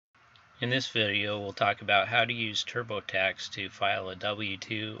In this video, we'll talk about how to use TurboTax to file a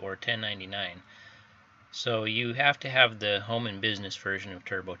W-2 or 1099. So you have to have the home and business version of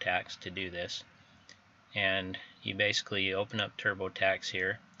TurboTax to do this. And you basically open up TurboTax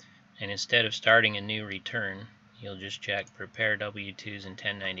here, and instead of starting a new return, you'll just check Prepare W-2s and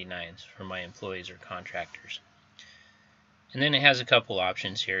 1099s for my employees or contractors. And then it has a couple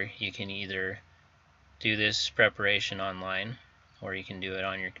options here. You can either do this preparation online, or you can do it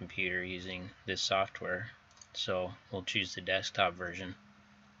on your computer using this software. So we'll choose the desktop version.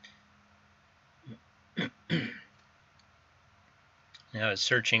 Now it's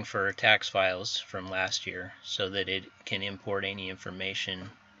searching for tax files from last year so that it can import any information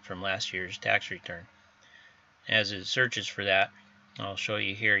from last year's tax return. As it searches for that, I'll show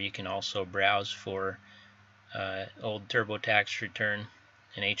you here, you can also browse for old TurboTax return,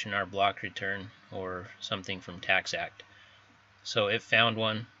 an H&R block return, or something from Tax Act. So it found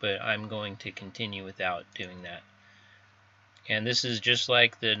one, but I'm going to continue without doing that. And this is just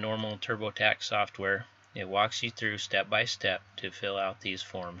like the normal TurboTax software. It walks you through step by step to fill out these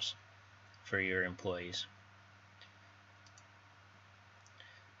forms for your employees.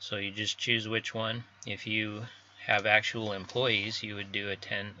 So you just choose which one. If you have actual employees, you would do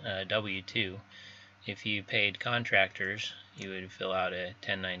a W-2. If you paid contractors, you would fill out a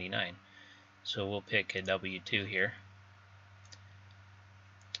 1099. So we'll pick a W-2 here.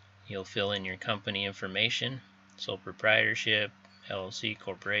 You'll fill in your company information, sole proprietorship, LLC,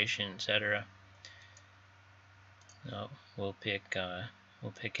 corporation, etc. No, we'll pick an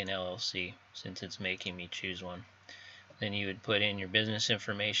LLC since it's making me choose one. Then you would put in your business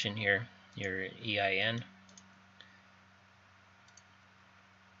information here, your EIN,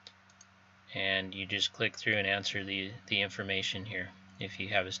 and you just click through and answer the information here. If you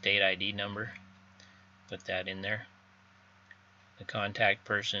have a state ID number, put that in there. The contact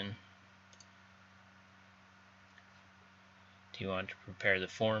person. Do you want to prepare the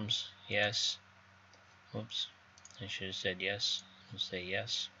forms? Yes. Oops, I should have said yes. We'll say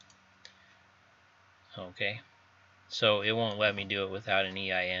yes. Okay. So it won't let me do it without an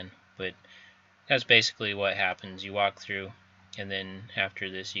EIN, but that's basically what happens. You walk through, and then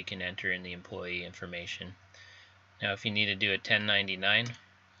after this you can enter in the employee information. Now if you need to do a 1099,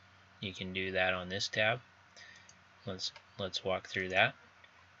 you can do that on this tab. Let's walk through that.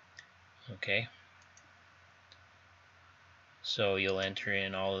 Okay. So you'll enter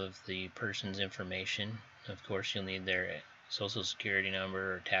in all of the person's information. Of course you'll need their social security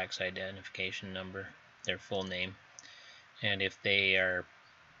number or tax identification number, their full name, and if they are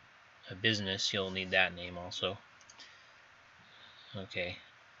a business you'll need that name also. Okay,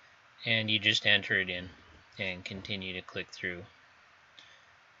 and you just enter it in and continue to click through,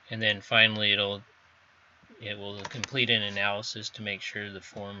 and then finally it will complete an analysis to make sure the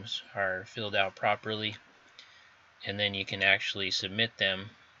forms are filled out properly, and then you can actually submit them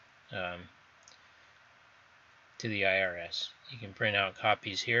to the IRS. You can print out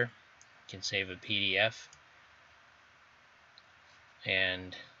copies here, you can save a PDF,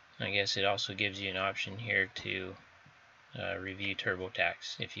 and I guess it also gives you an option here to review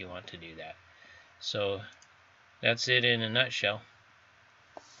TurboTax if you want to do that. So that's it in a nutshell.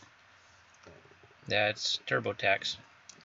 That's TurboTax.